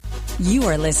You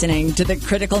are listening to the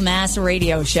Critical Mass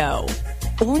Radio Show,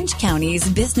 Orange County's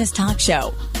business talk show,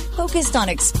 focused on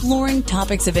exploring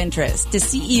topics of interest to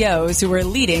CEOs who are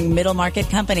leading middle market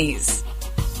companies.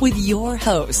 With your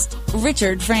host,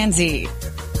 Richard Franzi.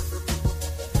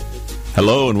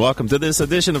 Hello and welcome to this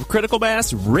edition of Critical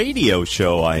Mass Radio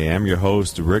Show. I am your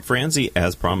host, Rick Franzi.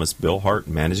 As promised, Bill Hart,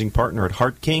 managing partner at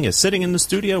Hart King, is sitting in the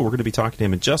studio. We're going to be talking to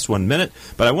him in just 1 minute,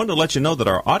 but I wanted to let you know that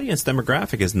our audience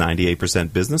demographic is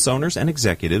 98% business owners and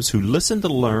executives who listen to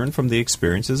learn from the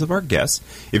experiences of our guests.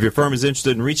 If your firm is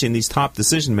interested in reaching these top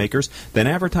decision makers, then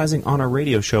advertising on our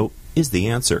radio show is the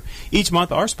answer. Each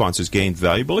month, our sponsors gain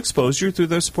valuable exposure through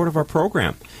their support of our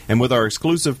program. And with our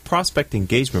exclusive prospect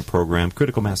engagement program,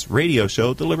 Critical Mass Radio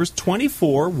Show delivers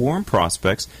 24 warm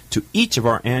prospects to each of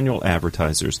our annual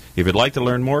advertisers. If you'd like to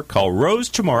learn more, call Rose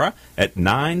Chamora at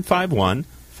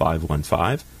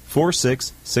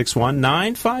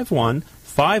 951-515-4661,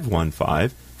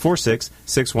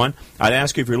 951-515-4661. I'd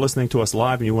ask you if you're listening to us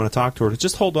live and you want to talk to her to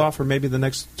just hold off for maybe the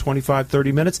next 25,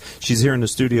 30 minutes. She's here in the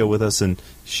studio with us, and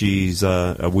she's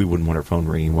we wouldn't want her phone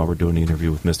ringing while we're doing the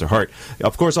interview with Mr. Hart.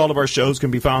 Of course, all of our shows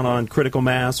can be found on Critical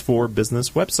Mass for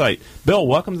Business website. Bill,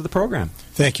 welcome to the program.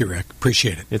 Thank you, Rick.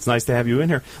 Appreciate it. It's nice to have you in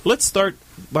here. Let's start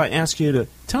by asking you to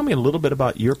tell me a little bit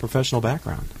about your professional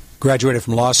background. Graduated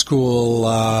from law school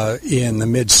in the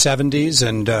mid-'70s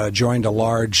and joined a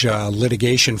large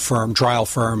litigation firm, trial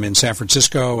firm in San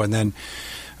Francisco, and then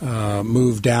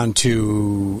moved down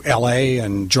to L.A.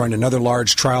 and joined another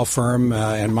large trial firm.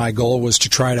 And my goal was to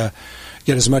try to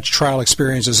get as much trial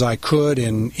experience as I could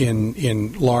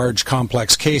in large,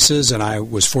 complex cases. And I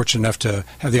was fortunate enough to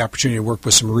have the opportunity to work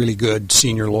with some really good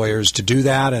senior lawyers to do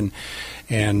that, and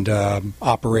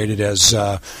operated as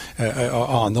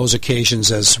on those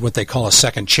occasions as what they call a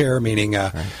second chair, meaning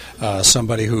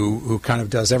somebody who kind of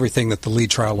does everything that the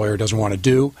lead trial lawyer doesn't want to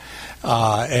do,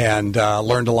 and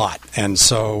learned a lot. And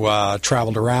so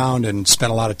traveled around and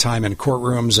spent a lot of time in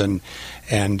courtrooms.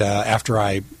 And after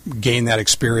I gained that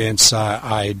experience,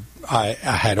 I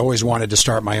had always wanted to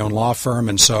start my own law firm,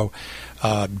 and so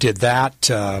did that,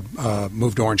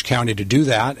 moved to Orange County to do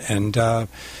that, and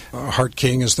Hart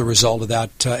King is the result of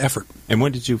that effort. And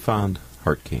when did you found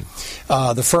Hart King?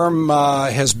 The firm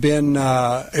has been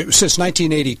since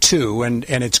 1982, and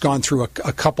it's gone through a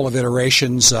couple of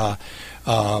iterations. A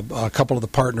couple of the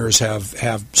partners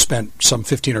have spent some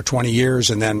 15 or 20 years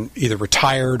and then either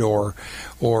retired or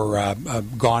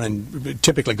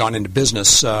typically gone into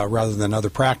business rather than other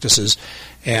practices,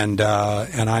 and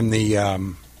I'm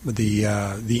the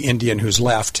Indian who's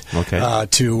left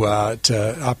to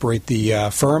operate the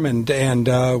firm, and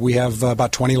we have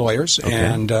about 20 lawyers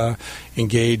and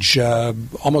engage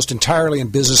almost entirely in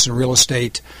business and real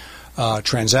estate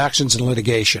transactions and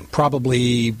litigation.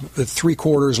 Probably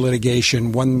 3/4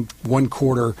 litigation, one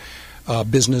quarter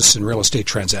business and real estate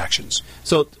transactions.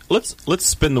 So let's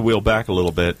spin the wheel back a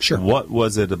little bit. Sure. What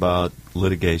was it about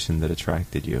litigation that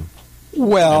attracted you?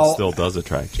 Well, and still does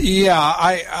attract you.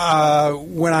 Yeah,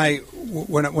 when I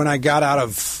got out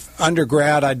of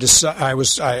undergrad, I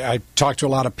talked to a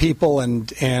lot of people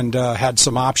and had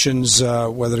some options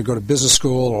whether to go to business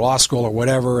school or law school or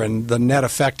whatever. And the net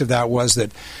effect of that was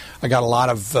that I got a lot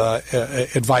of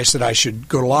advice that I should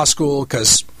go to law school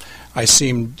because they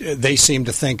seemed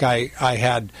to think I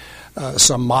had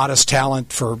some modest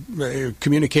talent for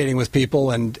communicating with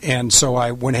people, and so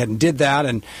I went ahead and did that,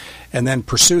 and then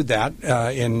pursued that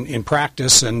in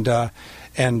practice, and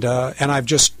I've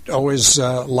just always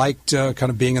liked kind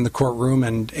of being in the courtroom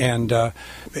and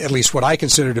at least what I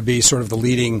consider to be sort of the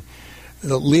leading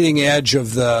edge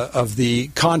of the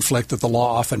conflict that the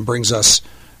law often brings us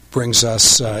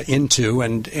into,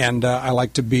 and I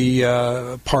like to be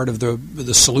part of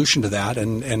the solution to that,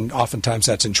 and oftentimes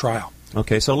that's in trial.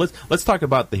 Okay, so let's talk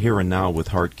about the here and now with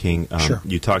Hart King. Sure.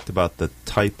 You talked about the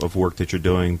type of work that you're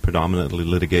doing, predominantly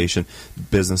litigation,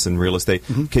 business, and real estate.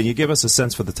 Mm-hmm. Can you give us a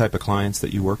sense for the type of clients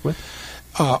that you work with?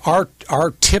 Our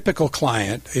typical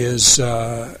client is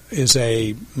a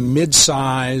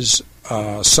mid-size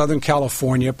Southern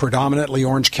California, predominantly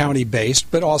Orange County based,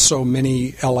 but also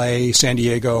many L.A., San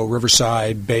Diego,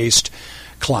 Riverside based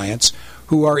clients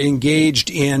who are engaged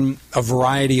in a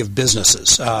variety of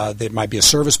businesses. It might be a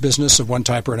service business of one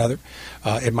type or another.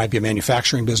 It might be a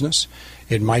manufacturing business.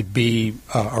 It might be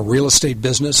a real estate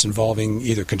business involving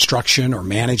either construction or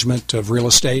management of real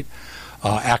estate,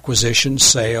 acquisition,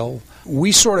 sale.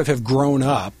 We sort of have grown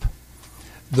up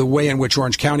the way in which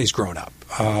Orange County's grown up.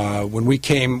 When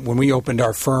we opened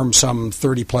our firm some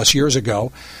 30-plus years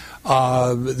ago,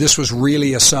 this was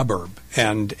really a suburb,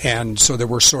 and so there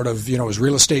were sort of, it was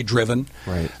real estate driven,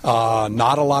 right.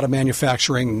 Not a lot of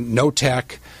manufacturing, no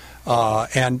tech,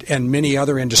 and many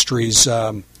other industries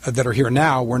that are here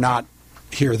now were not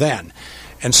here then.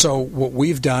 And so what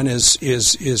we've done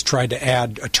is tried to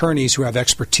add attorneys who have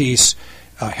expertise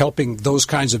helping those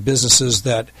kinds of businesses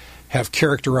that have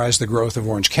characterized the growth of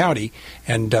Orange County,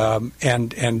 and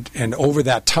over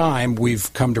that time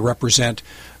we've come to represent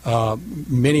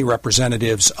many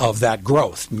representatives of that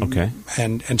growth. Okay.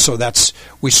 And so that's,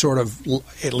 we sort of,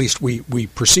 at least we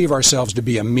perceive ourselves to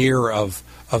be a mirror of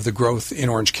the growth in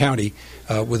Orange County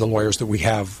with the lawyers that we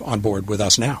have on board with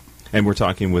us now. And we're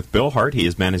talking with Bill Hart. He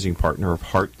is managing partner of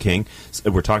Hart King.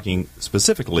 We're talking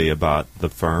specifically about the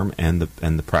firm and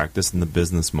the practice and the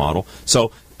business model.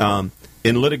 So,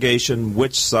 in litigation,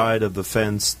 which side of the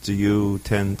fence do you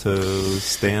tend to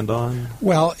stand on?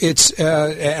 Well, it's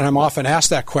and I'm often asked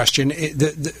that question.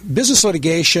 The business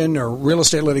litigation or real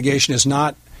estate litigation is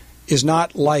not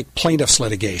like plaintiff's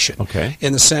litigation, okay,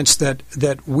 in the sense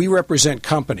that we represent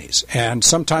companies, and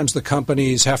sometimes the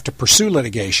companies have to pursue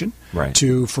litigation right.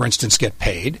 to, for instance, get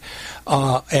paid,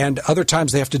 and other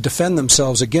times they have to defend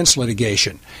themselves against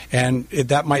litigation, and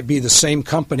that might be the same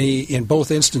company in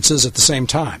both instances at the same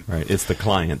time. Right, it's the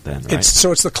client then, right?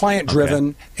 So it's the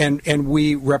client-driven, okay. and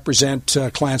we represent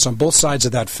clients on both sides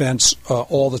of that fence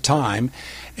all the time.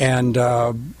 And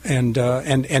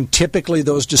typically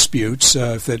those disputes,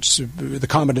 if it's the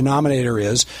common denominator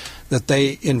is that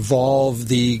they involve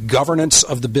the governance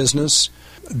of the business,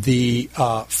 the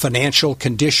financial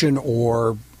condition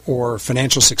or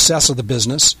financial success of the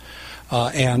business,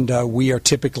 and we are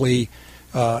typically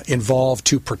involved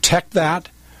to protect that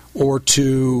or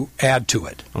to add to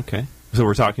it. Okay, so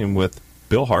we're talking with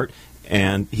Bill Hart,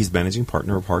 and he's managing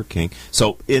partner of Hart King.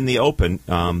 So in the open,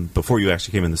 before you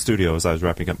actually came in the studio, as I was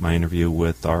wrapping up my interview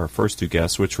with our first two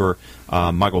guests, which were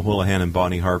Michael Houlihan and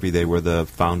Bonnie Harvey. They were the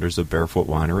founders of Barefoot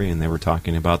Winery, and they were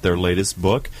talking about their latest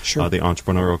book, sure. The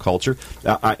Entrepreneurial Culture.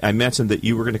 I mentioned that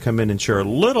you were going to come in and share a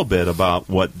little bit about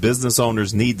what business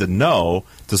owners need to know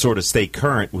to sort of stay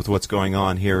current with what's going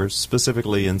on here,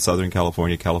 specifically in Southern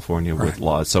California, right. with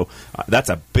laws. So that's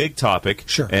a big topic,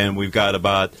 sure. And we've got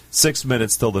about 6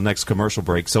 minutes till the next commercial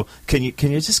break. So can you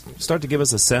just start to give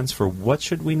us a sense for what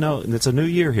should we know? And it's a new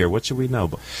year here. What should we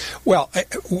know? Well,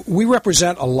 we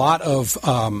represent a lot of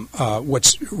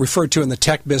what's referred to in the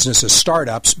tech business as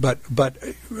startups, but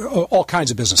all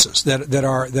kinds of businesses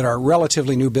that are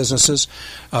relatively new businesses,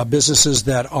 businesses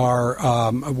that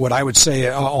are what I would say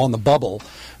on the bubble.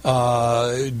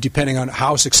 Depending on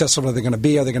how successful are they going to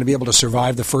be able to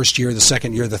survive the first year, the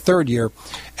second year, the third year,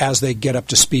 as they get up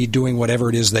to speed doing whatever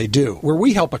it is they do. Where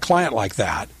we help a client like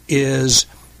that is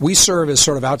we serve as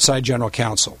sort of outside general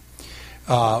counsel.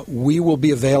 We will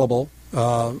be available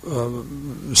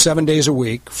 7 days a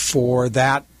week for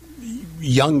that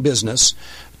young business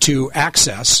to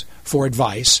access for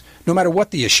advice, no matter what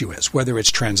the issue is, whether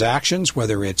it's transactions,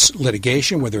 whether it's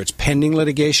litigation, whether it's pending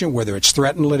litigation, whether it's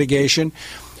threatened litigation,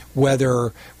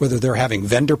 whether they're having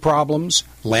vendor problems,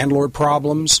 landlord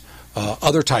problems,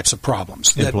 other types of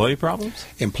problems. Employee problems?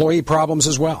 Employee problems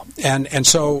as well. And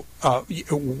so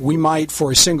we might,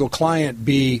 for a single client,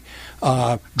 be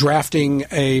drafting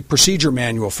a procedure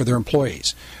manual for their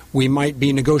employees. We might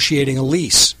be negotiating a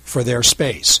lease for their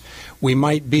space. We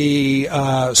might be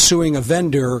suing a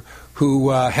vendor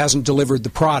who hasn't delivered the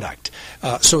product.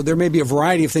 So there may be a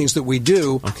variety of things that we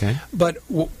do, okay. But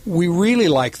we really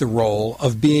like the role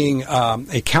of being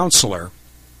a counselor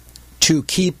to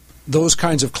keep those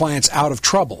kinds of clients out of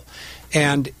trouble.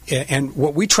 And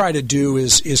what we try to do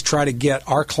is try to get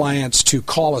our clients to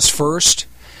call us first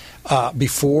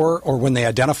before or when they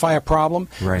identify a problem,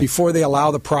 right. before they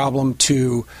allow the problem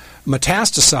to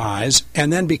metastasize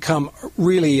and then become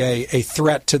really a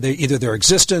threat to either their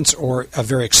existence or a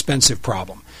very expensive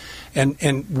problem.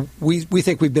 And we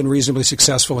think we've been reasonably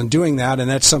successful in doing that, and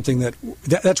that's something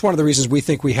that's one of the reasons we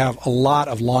think we have a lot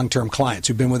of long-term clients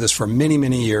who've been with us for many,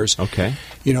 many years. Okay.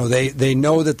 You know, they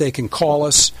know that they can call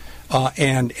us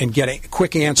and get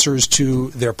quick answers to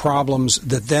their problems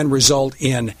that then result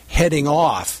in heading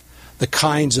off the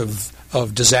kinds of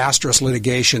disastrous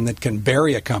litigation that can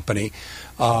bury a company.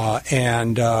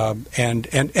 And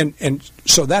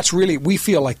so that's really, we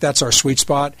feel like that's our sweet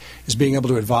spot, is being able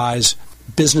to advise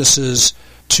businesses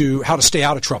to how to stay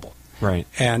out of trouble. Right.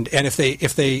 And if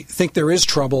they think there is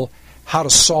trouble, how to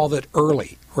solve it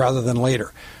early rather than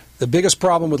later. The biggest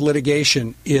problem with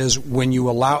litigation is when you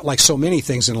allow, like so many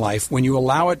things in life, when you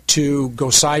allow it to go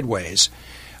sideways,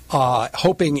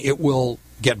 hoping it will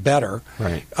get better,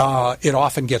 right. It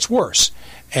often gets worse.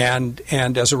 And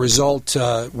as a result,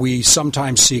 we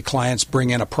sometimes see clients bring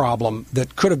in a problem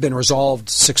that could have been resolved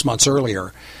 6 months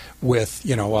earlier with,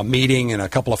 a meeting and a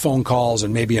couple of phone calls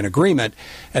and maybe an agreement.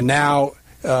 And now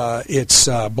it's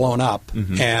blown up,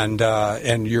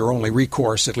 and your only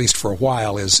recourse, at least for a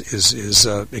while, is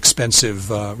expensive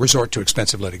resort to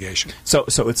expensive litigation. So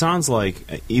it sounds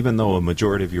like even though a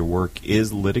majority of your work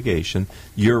is litigation,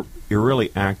 you're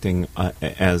really acting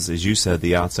as you said,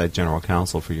 the outside general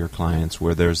counsel for your clients,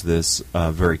 where there's this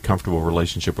very comfortable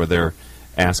relationship where they're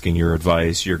asking your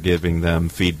advice, you're giving them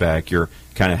feedback, you're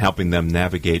kind of helping them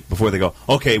navigate before they go,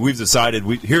 okay, we've decided,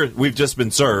 we've just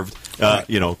been served,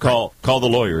 call the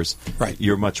lawyers. Right.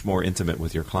 You're much more intimate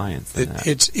with your clients than that.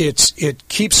 It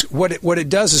keeps what it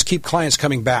does is keep clients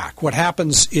coming back. What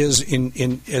happens is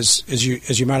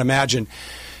as you might imagine,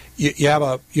 you have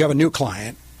a new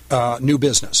client, new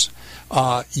business.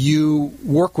 You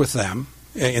work with them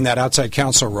in that outside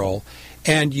counsel role,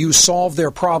 and you solve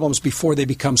their problems before they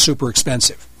become super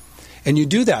expensive. And you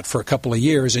do that for a couple of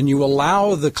years, and you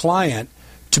allow the client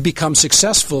to become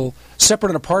successful separate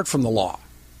and apart from the law.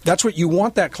 That's what you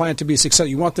want that client to be successful.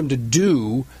 You want them to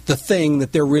do the thing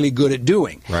that they're really good at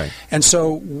doing. Right. And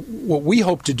so what we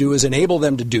hope to do is enable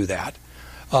them to do that,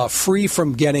 free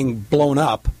from getting blown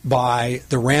up by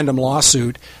the random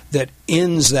lawsuit that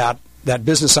ends that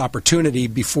business opportunity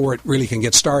before it really can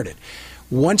get started.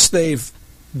 Once they've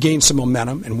gained some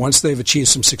momentum and once they've achieved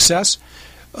some success,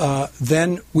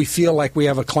 then we feel like we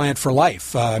have a client for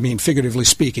life, figuratively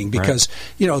speaking, because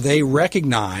they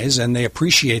recognize and they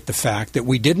appreciate the fact that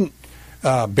we didn't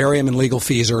bury them in legal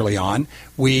fees early on.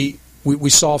 We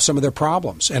solved some of their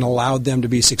problems and allowed them to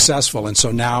be successful. And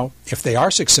so now, if they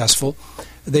are successful,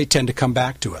 they tend to come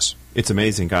back to us. It's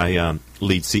amazing. I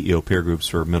lead CEO peer groups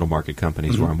for middle market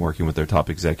companies where I'm working with their top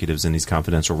executives in these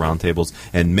confidential roundtables,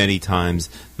 and many times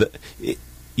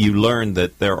you learn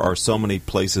that there are so many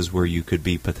places where you could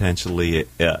be potentially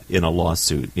in a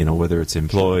lawsuit, whether it's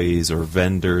employees or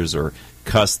vendors or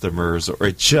customers, or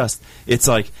it's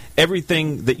like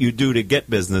everything that you do to get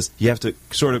business, you have to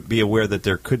sort of be aware that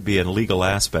there could be a legal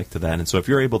aspect to that. And so if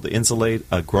you're able to insulate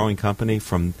a growing company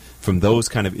from those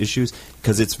kind of issues,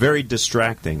 because it's very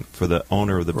distracting for the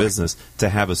owner of the business to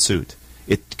have a suit.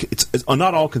 It's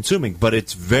not all-consuming, but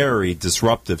it's very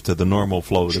disruptive to the normal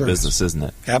flow of the business, isn't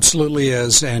it? Absolutely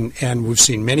is, and we've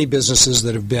seen many businesses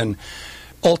that have been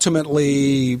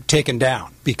ultimately taken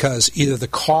down because either the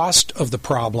cost of the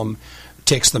problem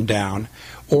takes them down,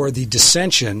 or the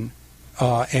dissension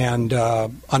and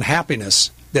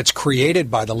unhappiness that's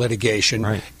created by the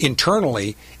litigation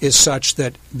internally is such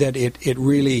that it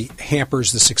really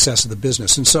hampers the success of the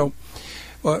business. And so,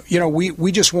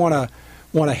 we just want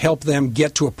to help them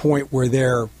get to a point where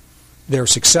they're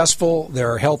successful,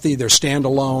 they're healthy, they're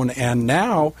standalone, and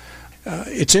now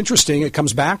it's interesting. It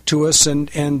comes back to us, and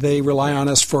they rely on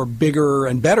us for bigger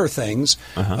and better things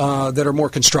that are more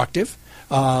constructive.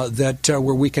 Where it's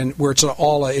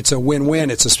a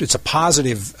win-win. It's a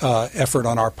positive effort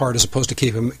on our part as opposed to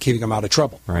keeping them out of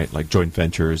trouble. Right, like joint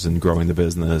ventures and growing the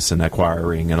business and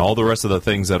acquiring and all the rest of the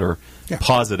things that are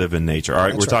positive in nature. All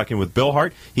right, we're talking with Bill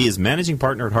Hart. He is managing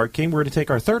partner at Hart King. We're going to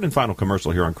take our third and final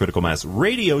commercial here on Critical Mass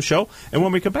Radio Show. And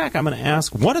when we come back, I'm going to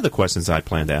ask one of the questions I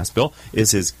plan to ask Bill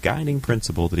is his guiding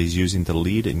principle that he's using to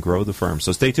lead and grow the firm.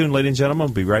 So stay tuned, ladies and gentlemen.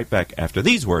 We'll be right back after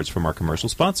these words from our commercial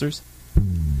sponsors.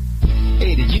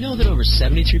 Hey, did you know that over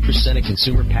 73% of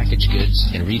consumer packaged goods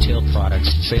and retail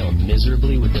products fail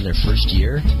miserably within their first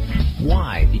year?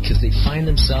 Why? Because they find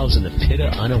themselves in the pit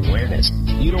of unawareness.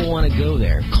 You don't want to go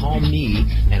there. Call me,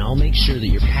 and I'll make sure that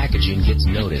your packaging gets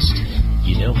noticed.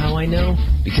 You know how I know?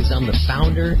 Because I'm the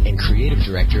founder and creative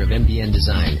director of MBN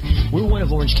Design. We're one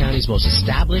of Orange County's most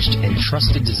established and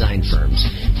trusted design firms.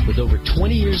 With over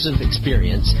 20 years of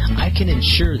experience, I can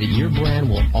ensure that your brand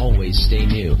will always stay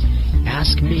new.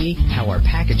 Ask me how our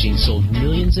packaging sold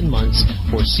millions in months,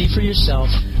 or see for yourself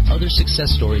other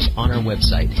success stories on our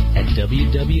website at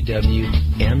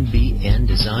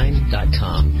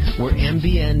www.mbndesign.com. We're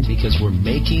MBN because we're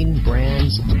making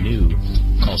brands new.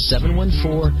 Call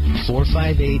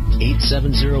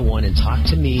 714-458-8701 and talk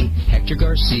to me, Hector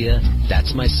Garcia.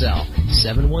 That's my cell,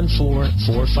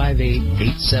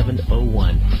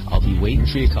 714-458-8701. I'll be waiting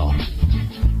for your call.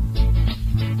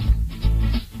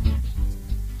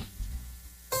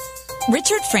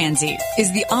 Richard Franzi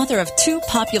is the author of 2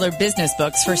 popular business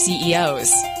books for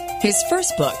CEOs. His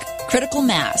first book, Critical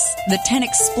Mass, The 10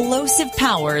 Explosive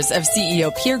Powers of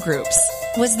CEO Peer Groups,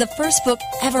 was the first book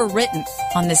ever written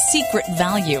on the secret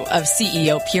value of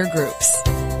CEO peer groups.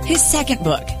 His second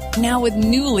book, now with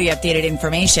newly updated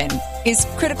information, is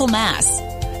Critical Mass,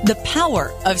 The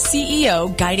Power of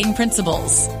CEO Guiding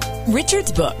Principles.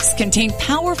 Richard's books contain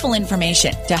powerful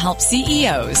information to help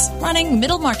CEOs running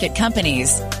middle market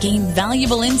companies gain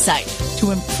valuable insight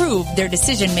to improve their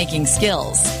decision-making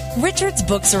skills. Richard's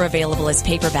books are available as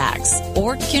paperbacks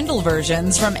or Kindle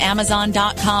versions from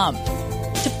Amazon.com.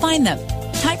 To find them,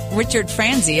 type Richard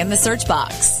Franzi in the search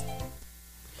box.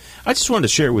 I just wanted to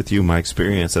share with you my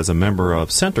experience as a member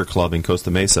of Center Club in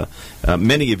Costa Mesa.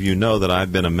 Many of you know that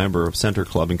I've been a member of Center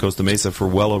Club in Costa Mesa for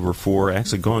well over 4,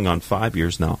 actually going on 5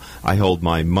 years now. I hold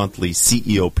my monthly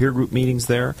CEO peer group meetings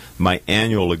there, my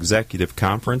annual executive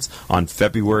conference. On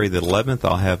February the 11th,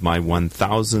 I'll have my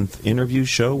 1,000th interview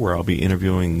show where I'll be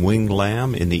interviewing Wing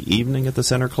Lam in the evening at the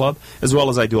Center Club, as well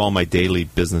as I do all my daily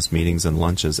business meetings and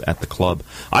lunches at the club.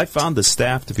 I found the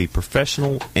staff to be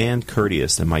professional and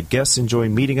courteous, and my guests enjoy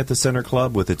meeting at the Center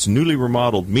Club with its newly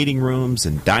remodeled meeting rooms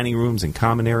and dining rooms and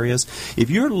common areas. If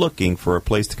you're looking for a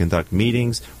place to conduct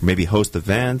meetings, or maybe host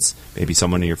events, maybe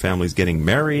someone in your family is getting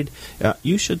married,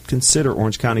 you should consider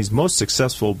Orange County's most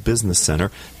successful business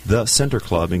center, the Center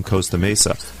Club in Costa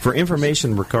Mesa. For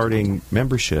information regarding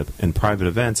membership and private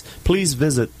events, please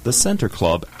visit the Center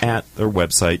Club at their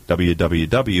website,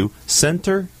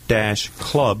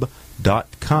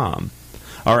 www.center-club.com.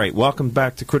 All right, welcome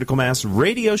back to Critical Mass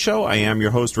Radio Show. I am your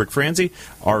host, Rick Franzi.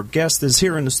 Our guest is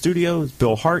here in the studio,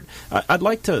 Bill Hart. I'd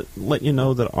like to let you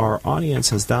know that our audience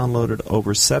has downloaded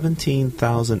over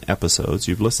 17,000 episodes.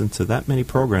 You've listened to that many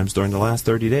programs during the last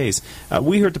 30 days.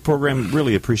 We here at the program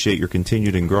really appreciate your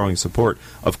continued and growing support.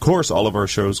 Of course, all of our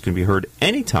shows can be heard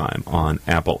anytime on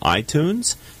Apple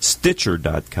iTunes,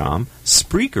 Stitcher.com,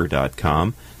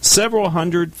 Spreaker.com, several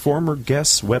hundred former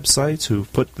guests' websites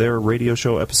who've put their radio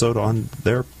show episode on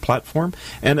their platform,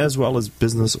 and as well as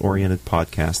business-oriented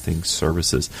podcasting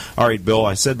services. All right, Bill,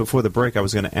 I said before the break I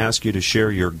was going to ask you to share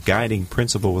your guiding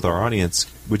principle with our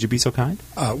audience. Would you be so kind?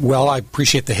 Well, I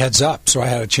appreciate the heads up, so I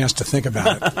had a chance to think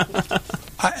about it.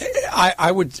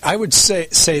 I would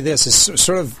say this is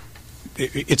sort of,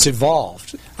 it's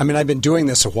evolved. I mean, I've been doing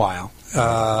this a while,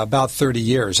 about 30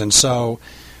 years, and so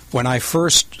when I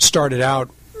first started out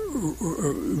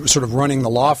sort of running the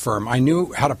law firm, I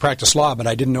knew how to practice law, but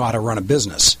I didn't know how to run a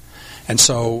business. And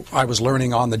so I was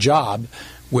learning on the job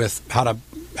with how to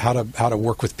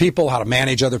work with people, how to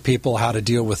manage other people, how to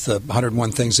deal with the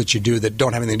 101 things that you do that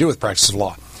don't have anything to do with practice of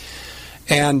law.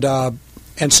 And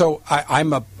so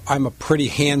I'm a pretty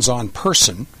hands-on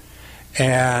person,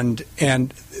 and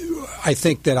I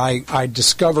think that I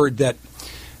discovered that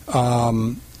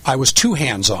I was too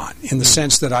hands-on in the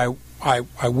sense that I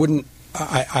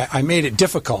made it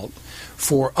difficult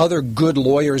for other good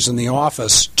lawyers in the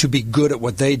office to be good at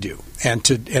what they do and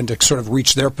to sort of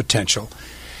reach their potential.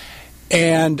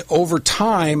 And over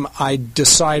time, I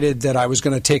decided that I was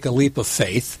going to take a leap of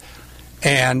faith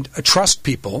and trust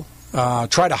people, try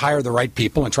to hire the right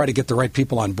people and try to get the right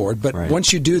people on board. But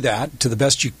once you do that, to the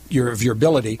best of your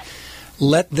ability,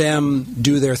 let them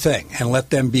do their thing and let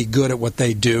them be good at what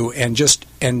they do, and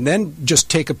then just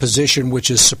take a position which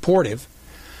is supportive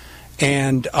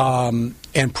and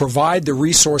provide the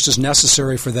resources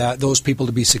necessary for those people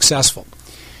to be successful,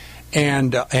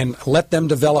 and let them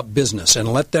develop business, and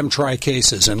let them try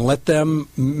cases, and let them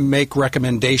make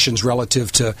recommendations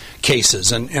relative to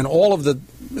cases, and all of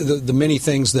the many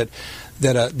things that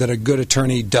a good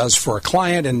attorney does for a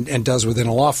client and does within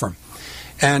a law firm,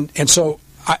 and so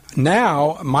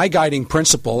now my guiding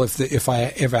principle, if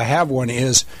I have one,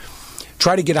 is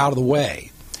try to get out of the way.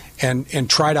 And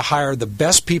try to hire the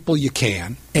best people you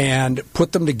can and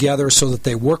put them together so that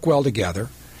they work well together,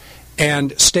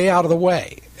 and stay out of the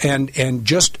way and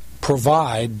just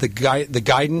provide the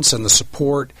guidance and the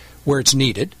support where it's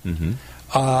needed,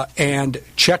 and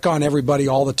check on everybody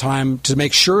all the time to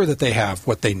make sure that they have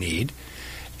what they need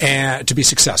and to be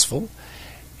successful.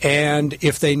 And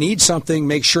if they need something,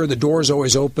 make sure the door is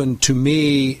always open to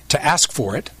me to ask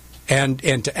for it. And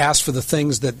to ask for the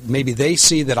things that maybe they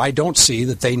see that I don't see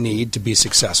that they need to be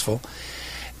successful.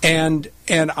 And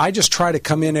I just try to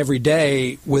come in every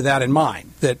day with that in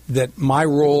mind, that my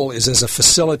role is as a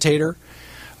facilitator,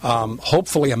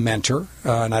 hopefully a mentor,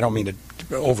 and I don't mean to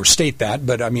overstate that,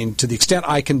 but I mean to the extent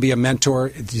I can be a mentor,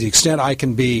 to the extent I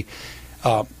can be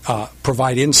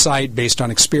provide insight based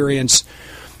on experience,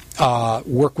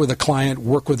 work with a client,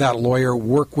 work with that lawyer,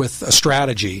 work with a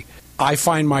strategy. I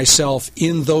find myself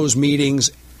in those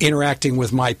meetings interacting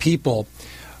with my people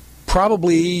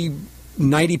probably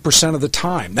 90% of the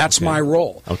time. That's my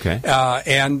role. Okay.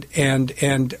 And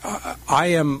I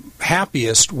am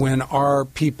happiest when our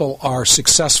people are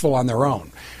successful on their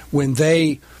own, when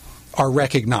they are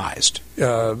recognized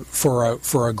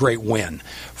for a great win.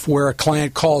 Where a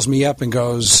client calls me up and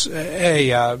goes, "Hey,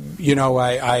 you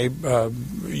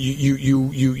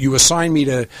assigned me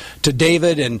to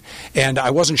David, and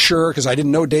I wasn't sure because I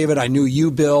didn't know David. I knew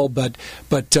you, Bill, but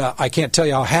I can't tell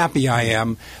you how happy I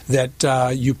am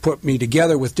that you put me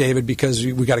together with David because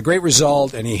we got a great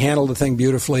result and he handled the thing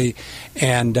beautifully,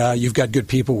 and you've got good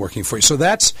people working for you." So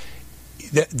that's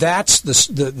the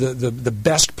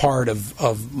best part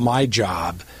of my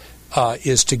job.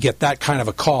 Is to get that kind of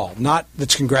a call. Not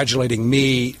that's congratulating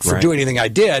me for doing anything I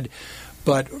did,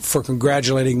 but for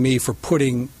congratulating me for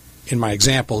putting, in my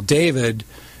example, David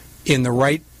in the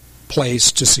right place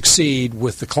to succeed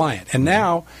with the client. And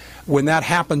now, when that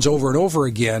happens over and over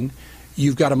again,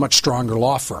 you've got a much stronger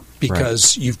law firm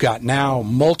because you've got now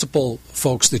multiple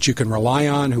folks that you can rely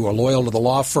on who are loyal to the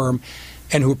law firm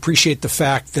and who appreciate the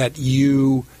fact that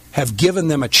you have given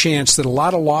them a chance that a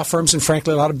lot of law firms and,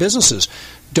 frankly, a lot of businesses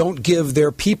don't give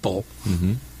their people.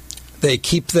 Mm-hmm. They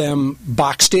keep them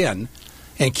boxed in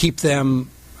and keep them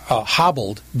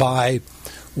hobbled by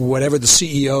whatever the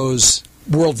CEO's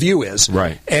worldview is.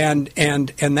 Right. And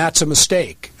that's a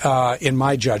mistake in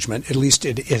my judgment. At least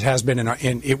it has been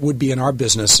it would be in our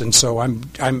business. And so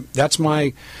that's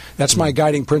my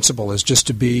guiding principle is just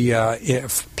to be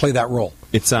play that role.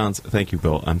 It sounds. Thank you,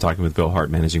 Bill. I'm talking with Bill Hart,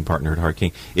 managing partner at Hart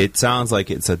King. It sounds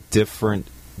like it's a different,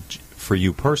 for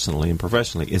you personally and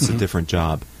professionally, it's a different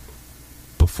job.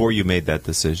 Before you made that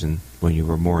decision, when you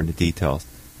were more into details,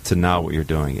 to now what you're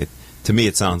doing, to me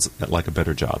it sounds like a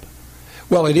better job.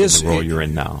 Well, it is the role you're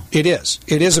in now. It is.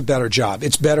 It is a better job.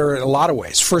 It's better in a lot of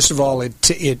ways. First of all,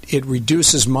 it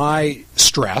reduces my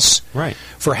stress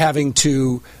for having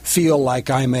to feel like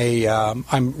I'm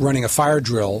running a fire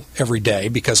drill every day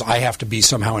because I have to be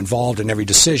somehow involved in every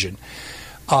decision.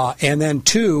 And then,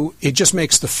 two, it just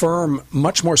makes the firm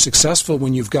much more successful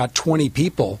when you've got 20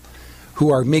 people who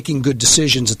are making good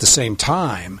decisions at the same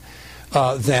time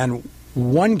than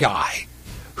one guy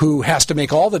who has to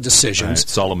make all the decisions.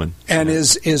 Solomon. And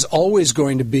is always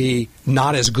going to be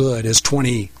not as good as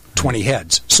 20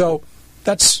 heads. So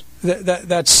that's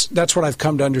what I've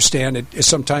come to understand.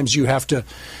 Sometimes you have to,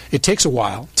 it takes a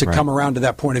while to come around to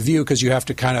that point of view because you have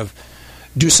to kind of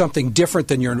do something different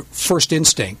than your first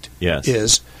instinct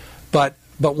is. But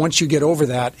once you get over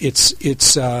that,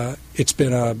 it's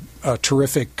been a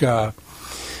terrific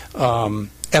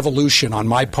evolution on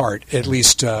my part, at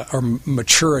least, or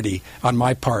maturity on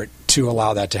my part to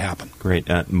allow that to happen. Great.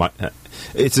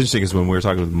 It's interesting because when we were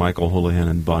talking with Michael Houlihan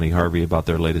and Bonnie Harvey about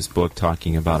their latest book,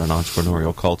 talking about an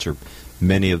entrepreneurial culture,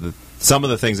 some of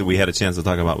the things that we had a chance to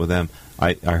talk about with them,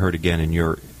 I heard again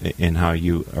in how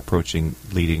you approaching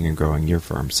leading and growing your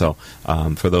firm. So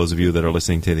for those of you that are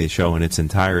listening to the show in its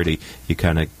entirety, you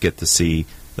kind of get to see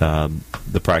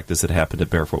the practice that happened at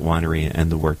Barefoot Winery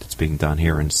and the work that's being done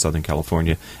here in Southern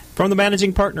California from the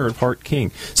managing partner of Hart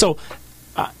King. So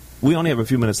we only have a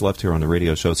few minutes left here on the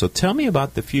radio show, so tell me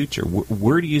about the future.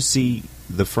 Where do you see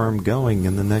the firm going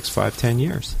in the next 5-10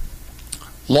 years?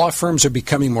 Law firms are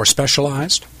becoming more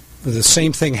specialized. The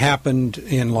same thing happened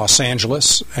in Los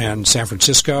Angeles and San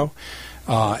Francisco.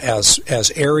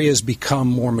 As areas become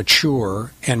more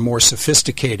mature and more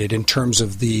sophisticated in terms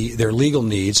of their legal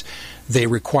needs, they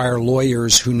require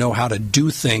lawyers who know how to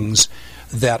do things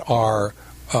that are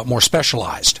more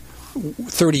specialized.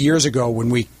 30 years ago, when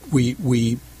we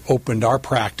opened our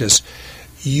practice,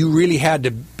 you really had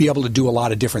to be able to do a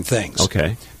lot of different things.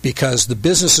 Okay. Because the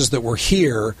businesses that were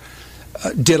here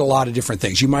did a lot of different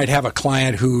things. You might have a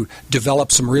client who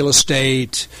developed some real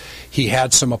estate. He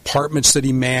had some apartments that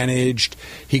he managed.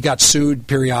 He got sued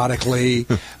periodically,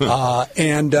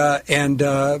 and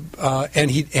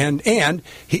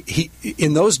he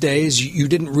in those days you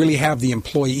didn't really have the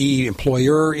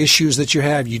employer issues that you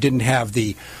have. You didn't have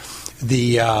the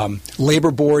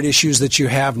labor board issues that you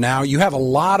have now. You have a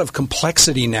lot of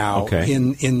complexity now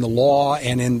in the law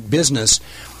and in business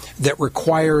that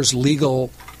requires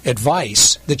legal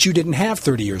advice that you didn't have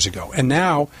 30 years ago. And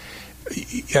now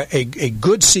a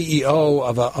good CEO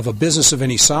of a business of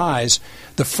any size,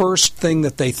 the first thing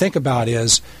that they think about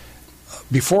is,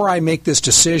 before I make this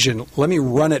decision, let me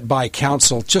run it by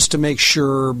counsel just to make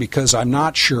sure, because I'm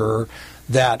not sure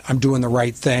that I'm doing the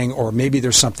right thing, or maybe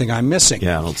there's something I'm missing.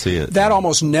 Yeah, I don't see it. That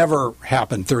almost never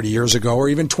happened 30 years ago or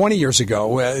even 20 years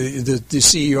ago. The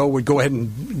CEO would go ahead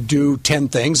and do 10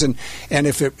 things, and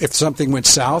if something went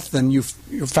south, then you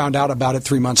found out about it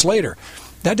 3 months later.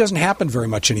 That doesn't happen very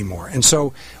much anymore. And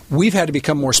so we've had to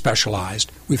become more specialized.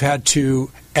 We've had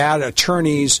to add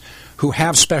attorneys who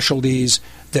have specialties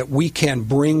that we can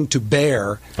bring to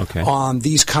bear on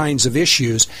these kinds of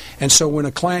issues. And so when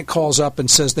a client calls up and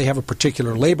says they have a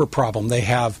particular labor problem, they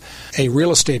have a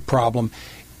real estate problem,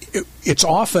 it's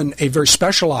often a very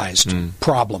specialized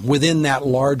problem within that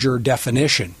larger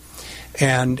definition.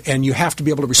 And you have to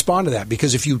be able to respond to that,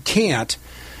 because if you can't,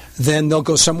 then they'll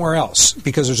go somewhere else,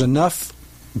 because there's enough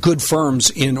good firms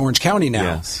in Orange County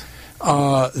now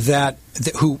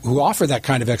who offer that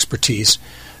kind of expertise,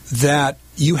 that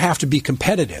you have to be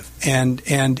competitive. And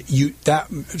you, that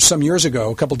some years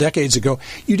ago, a couple decades ago,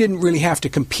 you didn't really have to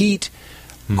compete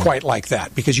quite like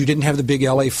that, because you didn't have the big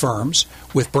LA firms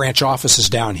with branch offices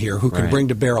down here who can bring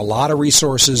to bear a lot of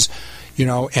resources,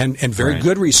 and very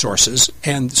good resources.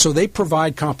 And so they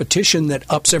provide competition that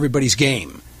ups everybody's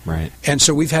game. Right. And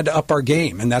so we've had to up our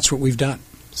game, and that's what we've done.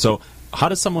 So how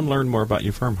does someone learn more about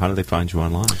your firm? How do they find you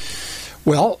online?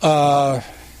 Well,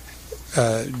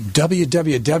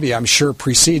 www, I'm sure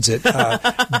precedes it,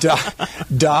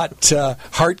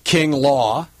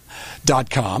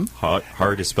 hartkinglaw.com.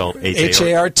 Hart is spelled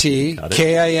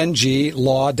Hartking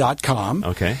law.com.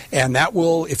 Okay. And that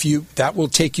will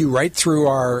take you right through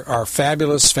our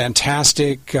fabulous,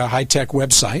 fantastic, high-tech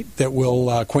website that will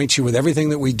acquaint you with everything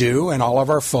that we do and all of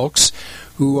our folks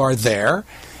who are there.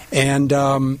 And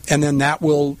then that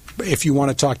will, if you want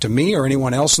to talk to me or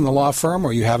anyone else in the law firm,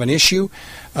 or you have an issue,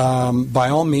 by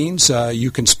all means,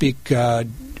 you can speak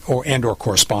or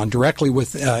correspond directly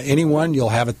with anyone. You'll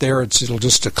have it there. It'll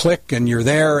just a click, and you're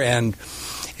there, and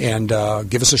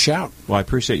give us a shout. Well, I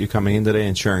appreciate you coming in today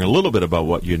and sharing a little bit about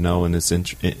what you know in this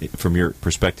from your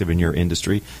perspective in your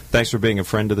industry. Thanks for being a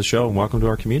friend of the show, and welcome to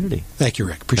our community. Thank you,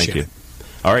 Rick. Appreciate it.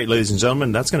 All right, ladies and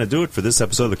gentlemen, that's going to do it for this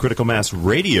episode of the Critical Mass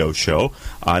Radio Show.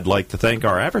 I'd like to thank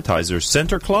our advertisers,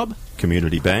 Center Club,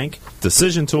 Community Bank,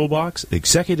 Decision Toolbox,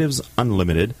 Executives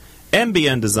Unlimited,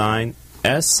 MBN Design,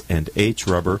 S&H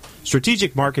Rubber,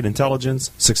 Strategic Market Intelligence,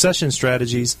 Succession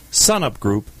Strategies, Sunup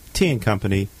Group, T &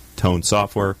 Company, Tone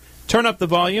Software, Turn Up the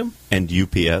Volume, and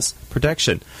UPS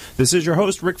Protection. This is your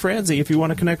host, Rick Franzi. If you want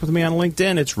to connect with me on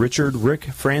LinkedIn, it's Richard Rick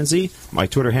Franzi. My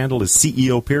Twitter handle is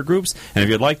CEO Peer Groups. And if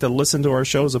you'd like to listen to our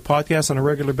show as a podcast on a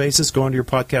regular basis, go into your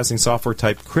podcasting software,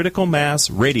 type Critical Mass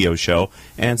Radio Show,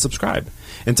 and subscribe.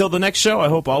 Until the next show, I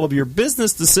hope all of your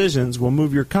business decisions will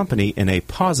move your company in a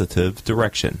positive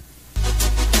direction.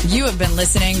 You have been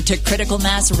listening to Critical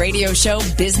Mass Radio Show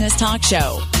Business Talk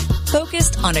Show,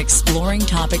 focused on exploring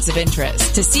topics of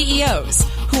interest to CEOs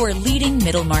who are leading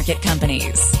middle market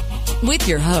companies. With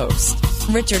your host,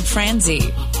 Richard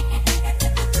Franzi.